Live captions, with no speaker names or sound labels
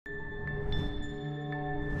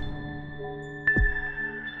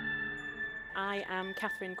I am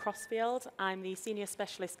Katherine Crossfield. I'm the Senior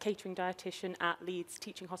Specialist Catering Dietitian at Leeds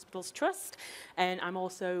Teaching Hospitals Trust, and I'm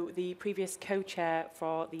also the previous co-chair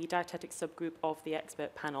for the dietetic subgroup of the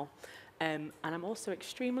expert panel. And I'm also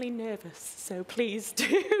extremely nervous, so please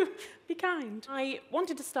do be kind. I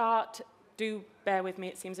wanted to start, do bear with me,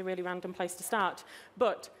 it seems a really random place to start,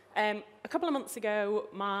 but a couple of months ago,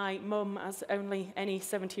 my mum, as only any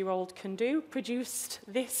 70-year-old can do, produced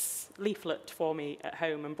this leaflet for me at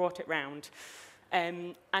home and brought it round.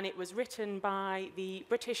 And it was written by the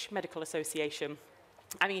British Medical Association.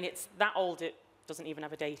 I mean, it's that old, it doesn't even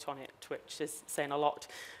have a date on it, which is saying a lot.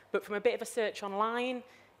 But from a bit of a search online,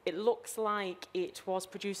 it looks like it was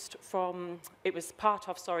part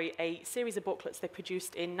of a series of booklets they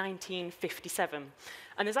produced in 1957.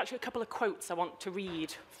 And there's actually a couple of quotes I want to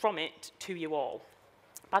read from it to you all.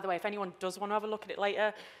 By the way, if anyone does want to have a look at it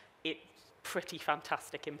later, it's pretty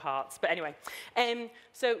fantastic in parts. But anyway,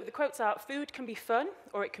 so the quotes are, "Food can be fun,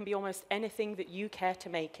 or it can be almost anything that you care to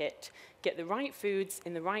make it. Get the right foods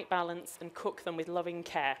in the right balance and cook them with loving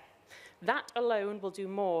care. That alone will do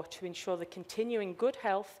more to ensure the continuing good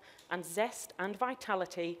health and zest and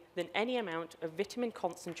vitality than any amount of vitamin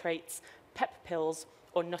concentrates, pep pills,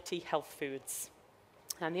 or nutty health foods."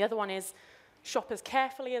 And the other one is, "Shop as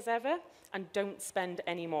carefully as ever and don't spend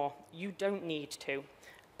any more. You don't need to,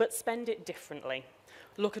 but spend it differently.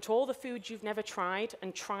 Look at all the foods you've never tried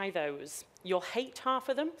and try those. You'll hate half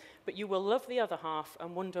of them, but you will love the other half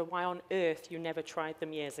and wonder why on earth you never tried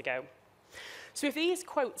them years ago." So if these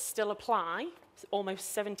quotes still apply,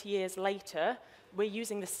 almost 70 years later, we're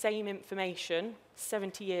using the same information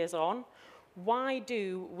 70 years on, why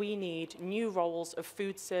do we need new roles of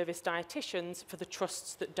food service dietitians for the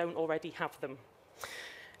trusts that don't already have them?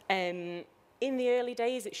 In the early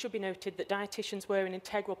days, it should be noted that dietitians were an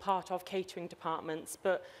integral part of catering departments,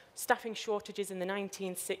 but staffing shortages in the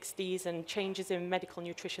 1960s and changes in medical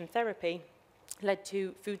nutrition therapy led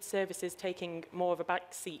to food services taking more of a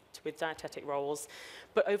back seat with dietetic roles.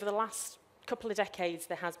 But over the last couple of decades,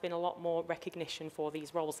 there has been a lot more recognition for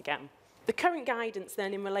these roles again. The current guidance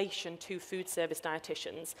then in relation to food service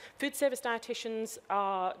dietitians. Food service dietitians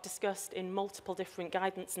are discussed in multiple different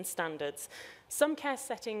guidance and standards. Some care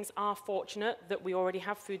settings are fortunate that we already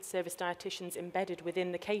have food service dietitians embedded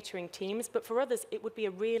within the catering teams, but for others it would be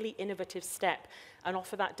a really innovative step and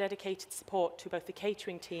offer that dedicated support to both the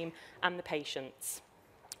catering team and the patients.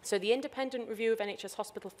 So the independent review of NHS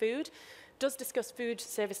hospital food does discuss food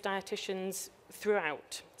service dietitians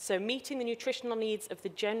throughout. So meeting the nutritional needs of the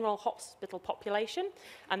general hospital population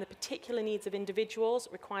and the particular needs of individuals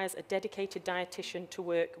requires a dedicated dietitian to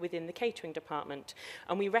work within the catering department.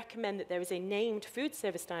 And we recommend that there is a named food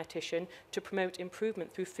service dietitian to promote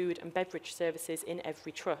improvement through food and beverage services in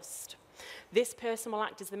every trust. This person will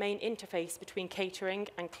act as the main interface between catering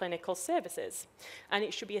and clinical services, and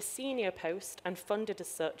it should be a senior post and funded as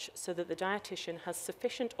such so that the dietitian has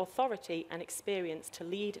sufficient authority and experience to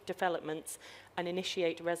lead developments and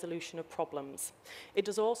initiate resolution of problems. It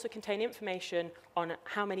does also contain information on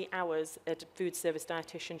how many hours a food service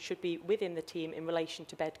dietitian should be within the team in relation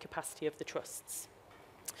to bed capacity of the trusts.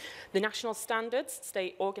 The national standards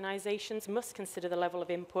state organisations must consider the level of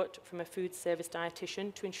input from a food service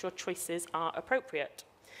dietitian to ensure choices are appropriate.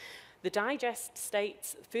 The digest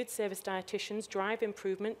states food service dietitians drive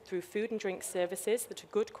improvement through food and drink services that are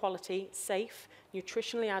good quality, safe,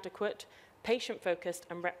 nutritionally adequate, patient-focused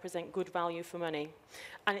and represent good value for money.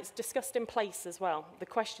 And it's discussed in place as well. The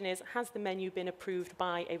question is, has the menu been approved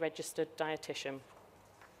by a registered dietitian?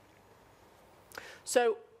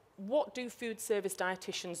 So, what do food service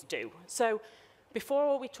dietitians do? So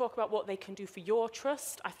before we talk about what they can do for your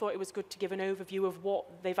trust, I thought it was good to give an overview of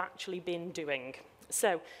what they've actually been doing.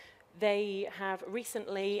 So they have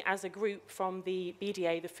recently, as a group from the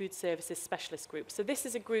BDA, the Food Services Specialist Group. So this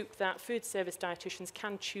is a group that food service dietitians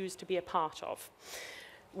can choose to be a part of.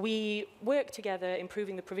 We work together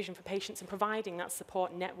improving the provision for patients and providing that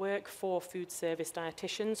support network for food service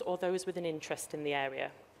dietitians or those with an interest in the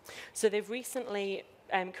area. So they've recently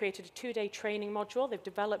created a 2-day training module. They've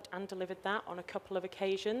developed and delivered that on a couple of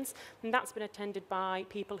occasions, and that's been attended by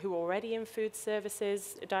people who are already in food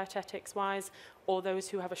services, dietetics-wise, or those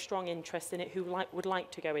who have a strong interest in it, who would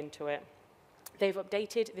like to go into it. They've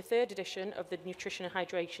updated the 3rd edition of the Nutrition and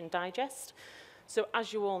Hydration Digest. So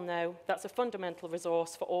as you all know, that's a fundamental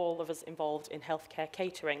resource for all of us involved in healthcare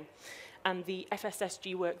catering. And the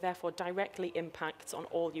FSSG work therefore directly impacts on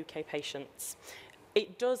all UK patients.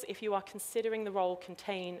 It does, if you are considering the role,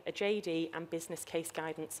 contain a JD and business case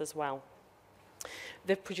guidance as well.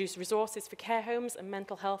 They've produced resources for care homes and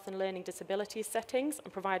mental health and learning disabilities settings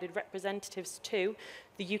and provided representatives to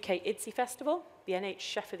the UK IDSI Festival, the NH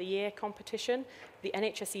Chef of the Year competition, the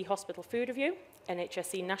NHSE Hospital Food Review,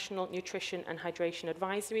 NHSE National Nutrition and Hydration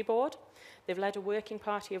Advisory Board. They've led a working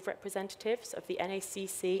party of representatives of the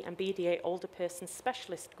NACC and BDA Older Persons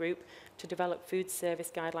Specialist Group to develop food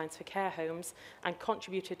service guidelines for care homes and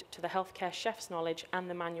contributed to the healthcare chef's knowledge and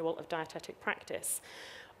the manual of dietetic practice.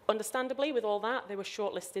 Understandably, with all that, they were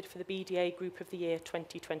shortlisted for the BDA Group of the Year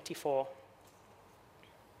 2024.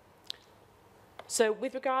 So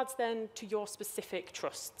with regards then to your specific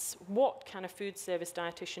trusts, what can a food service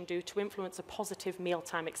dietitian do to influence a positive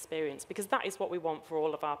mealtime experience? Because that is what we want for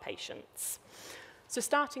all of our patients. So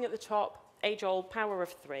starting at the top, age-old power of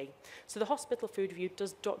three. So the Hospital Food Review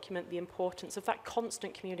does document the importance of that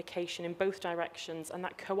constant communication in both directions and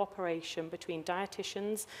that cooperation between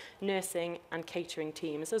dietitians, nursing and catering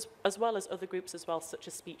teams, as well as other groups as well, such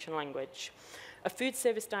as speech and language. A food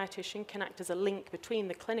service dietitian can act as a link between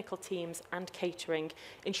the clinical teams and catering,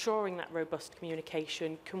 ensuring that robust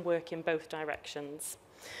communication can work in both directions.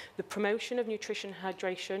 The promotion of nutrition and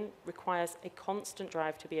hydration requires a constant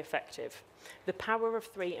drive to be effective. The power of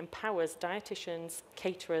three empowers dietitians,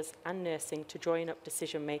 caterers and nursing to join up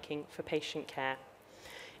decision-making for patient care.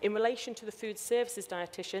 In relation to the food services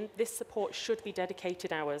dietitian, this support should be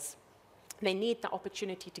dedicated hours. They need that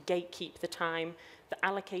opportunity to gatekeep the time that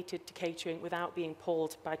allocated to catering without being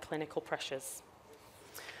pulled by clinical pressures.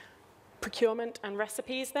 Procurement and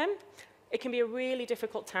recipes then. It can be a really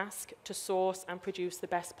difficult task to source and produce the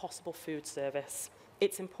best possible food service.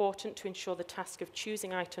 It's important to ensure the task of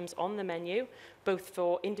choosing items on the menu, both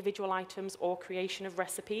for individual items or creation of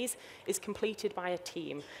recipes, is completed by a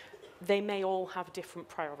team. They may all have different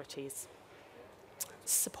priorities.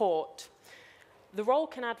 Support. The role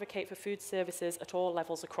can advocate for food services at all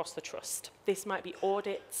levels across the trust. This might be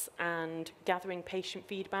audits and gathering patient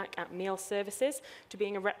feedback at meal services, to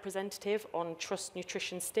being a representative on trust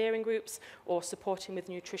nutrition steering groups, or supporting with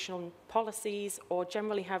nutritional policies, or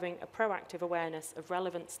generally having a proactive awareness of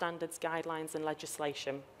relevant standards, guidelines and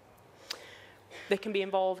legislation. They can be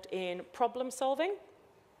involved in problem solving.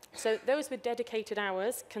 So those with dedicated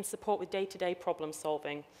hours can support with day-to-day problem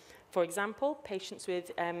solving. For example, patients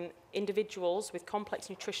with individuals with complex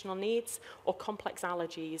nutritional needs or complex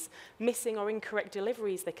allergies, missing or incorrect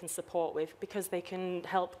deliveries they can support with, because they can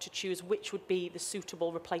help to choose which would be the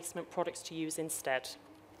suitable replacement products to use instead.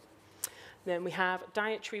 Then we have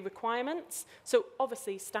dietary requirements. So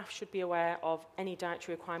obviously staff should be aware of any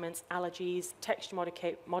dietary requirements, allergies, texture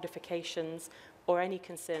modifications, or any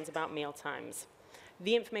concerns about meal times.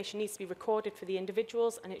 The information needs to be recorded for the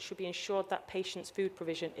individuals, and it should be ensured that patients' food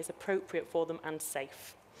provision is appropriate for them and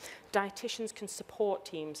safe. Dietitians can support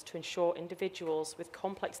teams to ensure individuals with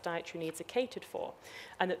complex dietary needs are catered for,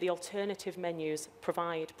 and that the alternative menus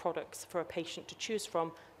provide products for a patient to choose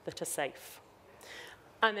from that are safe.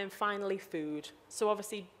 And then finally, food. So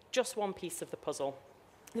obviously, just one piece of the puzzle.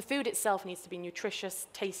 The food itself needs to be nutritious,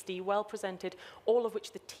 tasty, well presented, all of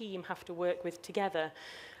which the team have to work with together.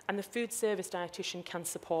 And the food service dietitian can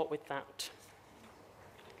support with that.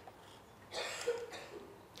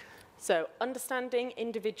 So, understanding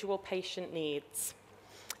individual patient needs.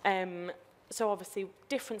 So obviously,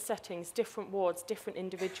 different settings, different wards, different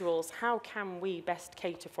individuals, how can we best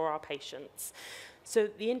cater for our patients? So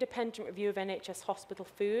the independent review of NHS hospital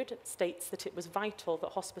food states that it was vital that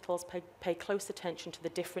hospitals pay close attention to the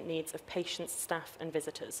different needs of patients, staff and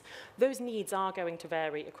visitors. Those needs are going to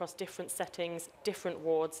vary across different settings, different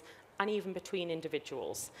wards, and even between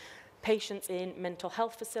individuals. Patients in mental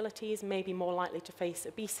health facilities may be more likely to face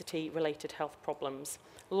obesity-related health problems.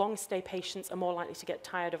 Long-stay patients are more likely to get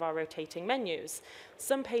tired of our rotating menus.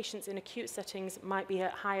 Some patients in acute settings might be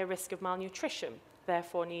at higher risk of malnutrition,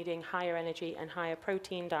 therefore needing higher energy and higher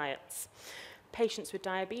protein diets. Patients with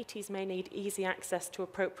diabetes may need easy access to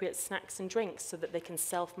appropriate snacks and drinks so that they can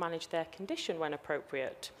self-manage their condition when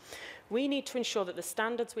appropriate. We need to ensure that the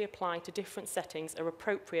standards we apply to different settings are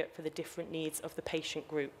appropriate for the different needs of the patient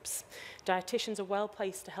groups. Dietitians are well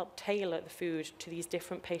placed to help tailor the food to these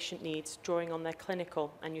different patient needs, drawing on their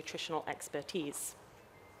clinical and nutritional expertise.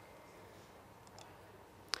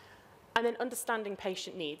 And then understanding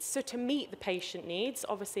patient needs. So to meet the patient needs,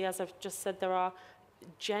 obviously, as I've just said, there are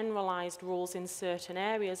generalized rules in certain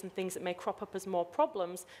areas and things that may crop up as more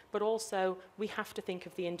problems, but also we have to think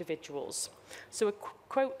of the individuals. So a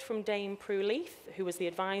quote from Dame Prue Leith, who was the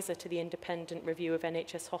advisor to the independent review of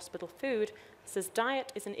NHS hospital food, says,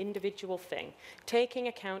 "Diet is an individual thing, taking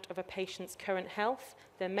account of a patient's current health,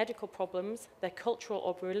 their medical problems, their cultural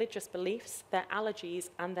or religious beliefs, their allergies,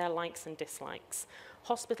 and their likes and dislikes.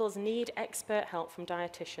 Hospitals need expert help from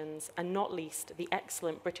dietitians, and not least the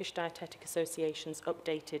excellent British Dietetic Association's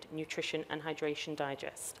updated Nutrition and Hydration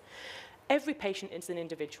Digest. Every patient is an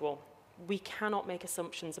individual. We cannot make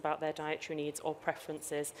assumptions about their dietary needs or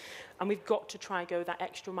preferences, and we've got to try and go that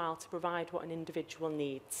extra mile to provide what an individual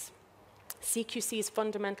needs. CQC's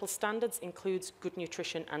fundamental standards includes good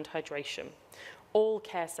nutrition and hydration. All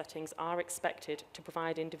care settings are expected to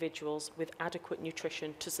provide individuals with adequate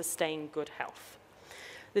nutrition to sustain good health.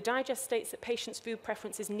 The digest states that patients' food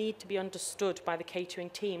preferences need to be understood by the catering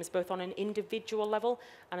teams, both on an individual level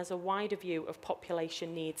and as a wider view of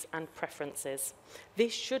population needs and preferences.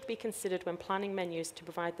 This should be considered when planning menus to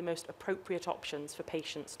provide the most appropriate options for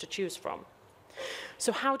patients to choose from.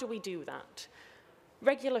 So how do we do that?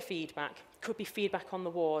 Regular feedback could be feedback on the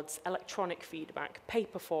wards, electronic feedback,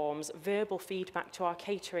 paper forms, verbal feedback to our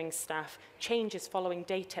catering staff, changes following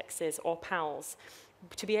datexes or PALs.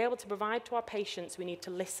 To be able to provide to our patients, we need to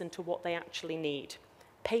listen to what they actually need.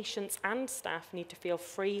 Patients and staff need to feel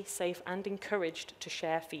free, safe, and encouraged to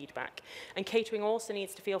share feedback. And catering also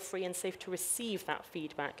needs to feel free and safe to receive that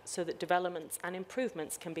feedback so that developments and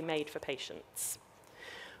improvements can be made for patients.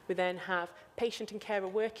 We then have patient and carer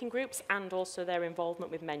working groups and also their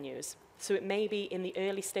involvement with menus. So it may be in the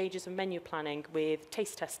early stages of menu planning with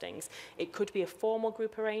taste testings. It could be a formal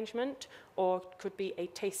group arrangement, or it could be a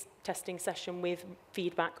taste testing session with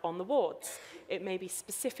feedback on the wards. It may be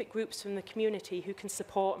specific groups from the community who can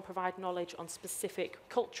support and provide knowledge on specific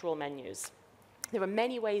cultural menus. There are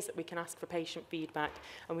many ways that we can ask for patient feedback,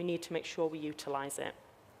 and we need to make sure we utilise it.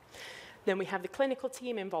 Then we have the clinical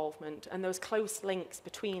team involvement and those close links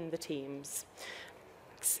between the teams.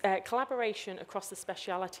 Collaboration across the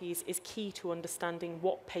specialities is key to understanding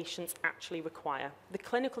what patients actually require. The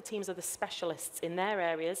clinical teams are the specialists in their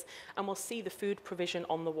areas and will see the food provision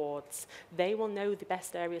on the wards. They will know the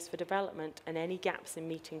best areas for development and any gaps in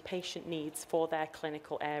meeting patient needs for their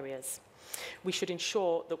clinical areas. We should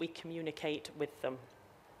ensure that we communicate with them.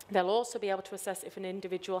 They'll also be able to assess if an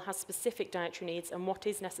individual has specific dietary needs and what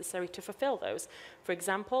is necessary to fulfill those. For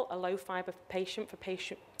example, a low-fibre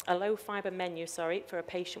menu for a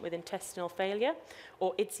patient with intestinal failure,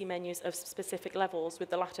 or IDSI menus of specific levels, with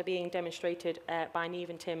the latter being demonstrated by Neve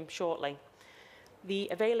and Tim shortly. The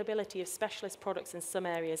availability of specialist products in some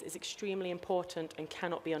areas is extremely important and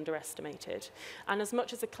cannot be underestimated. And as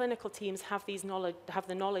much as the clinical teams have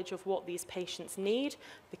the knowledge of what these patients need,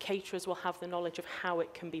 the caterers will have the knowledge of how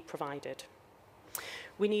it can be provided.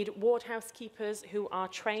 We need ward housekeepers who are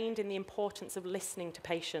trained in the importance of listening to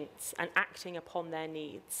patients and acting upon their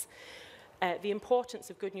needs. The importance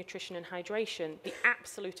of good nutrition and hydration, the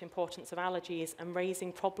absolute importance of allergies, and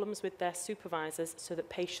raising problems with their supervisors so that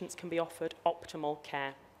patients can be offered optimal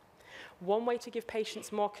care. One way to give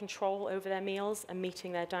patients more control over their meals and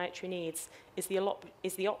meeting their dietary needs is the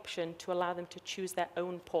option to allow them to choose their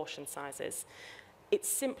own portion sizes. It's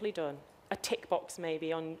simply done. A tick box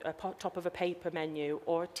maybe on top of a paper menu,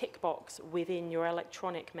 or a tick box within your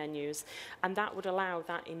electronic menus, and that would allow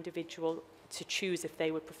that individual to choose if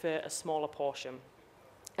they would prefer a smaller portion.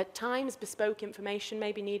 At times, bespoke information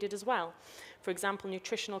may be needed as well. For example,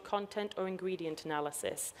 nutritional content or ingredient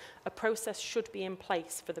analysis. A process should be in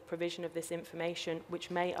place for the provision of this information,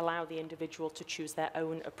 which may allow the individual to choose their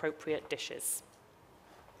own appropriate dishes.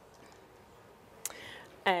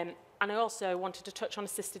 And I also wanted to touch on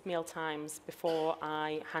assisted meal times before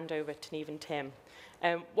I hand over to Neve and Tim.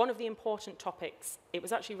 One of the important topics, it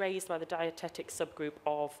was actually raised by the dietetic subgroup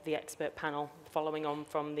of the expert panel following on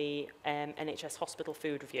from the NHS Hospital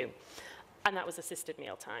Food Review, and that was assisted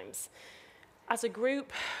meal times. As a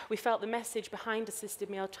group, we felt the message behind assisted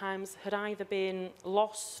meal times had either been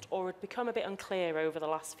lost or had become a bit unclear over the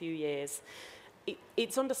last few years.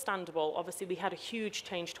 It's understandable. Obviously, we had a huge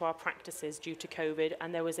change to our practices due to COVID,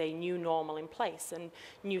 and there was a new normal in place, and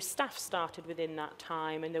new staff started within that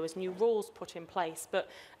time, and there was new rules put in place. But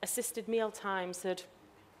assisted meal times had,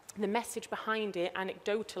 the message behind it,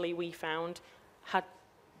 anecdotally we found, had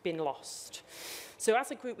been lost. So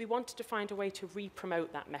as a group, we wanted to find a way to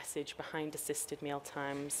re-promote that message behind assisted meal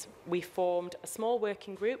times. We formed a small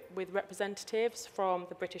working group with representatives from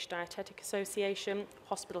the British Dietetic Association,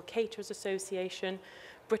 Hospital Caterers Association,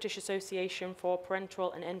 British Association for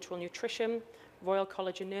Parenteral and Enteral Nutrition, Royal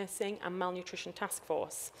College of Nursing, and Malnutrition Task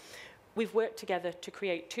Force. We've worked together to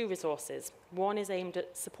create two resources. One is aimed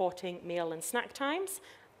at supporting meal and snack times,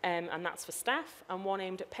 and that's for staff, and one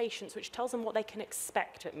aimed at patients, which tells them what they can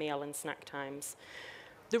expect at meal and snack times.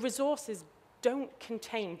 The resources don't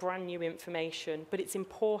contain brand new information, but it's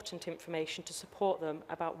important information to support them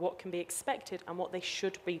about what can be expected and what they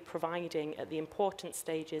should be providing at the important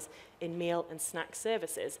stages in meal and snack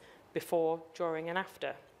services, before, during and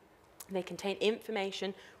after. They contain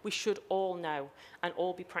information we should all know and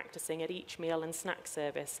all be practicing at each meal and snack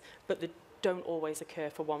service, but that don't always occur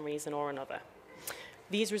for one reason or another.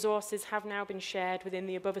 These resources have now been shared within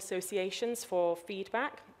the above associations for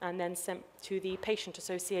feedback and then sent to the Patient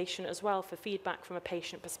Association as well for feedback from a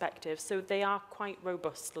patient perspective. So they are quite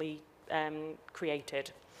robustly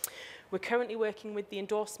created. We're currently working with the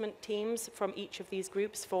endorsement teams from each of these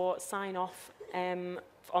groups for sign-off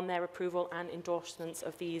on their approval and endorsements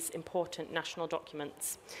of these important national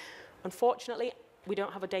documents. Unfortunately, we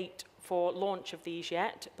don't have a date for launch of these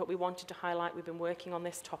yet, but we wanted to highlight we've been working on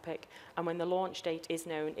this topic, and when the launch date is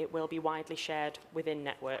known, it will be widely shared within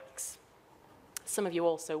networks. Some of you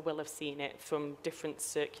also will have seen it from different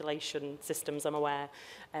circulation systems, I'm aware,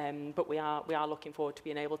 but we are looking forward to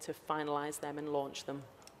being able to finalise them and launch them.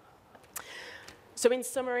 So in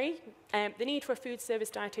summary, the need for a food service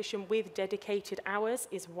dietitian with dedicated hours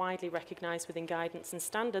is widely recognised within guidance and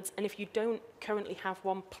standards, and if you don't currently have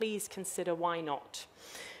one, please consider why not.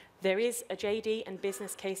 There is a JD and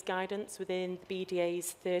business case guidance within the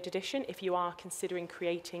BDA's 3rd edition if you are considering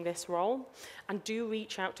creating this role, and do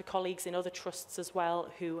reach out to colleagues in other trusts as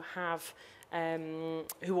well who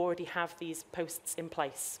already have these posts in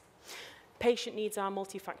place. Patient needs are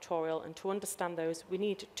multifactorial, and to understand those, we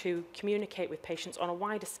need to communicate with patients on a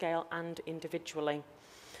wider scale and individually.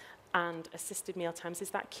 And assisted mealtimes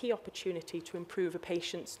is that key opportunity to improve a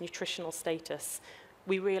patient's nutritional status.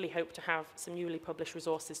 We really hope to have some newly published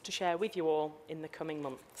resources to share with you all in the coming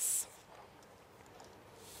months.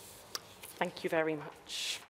 Thank you very much.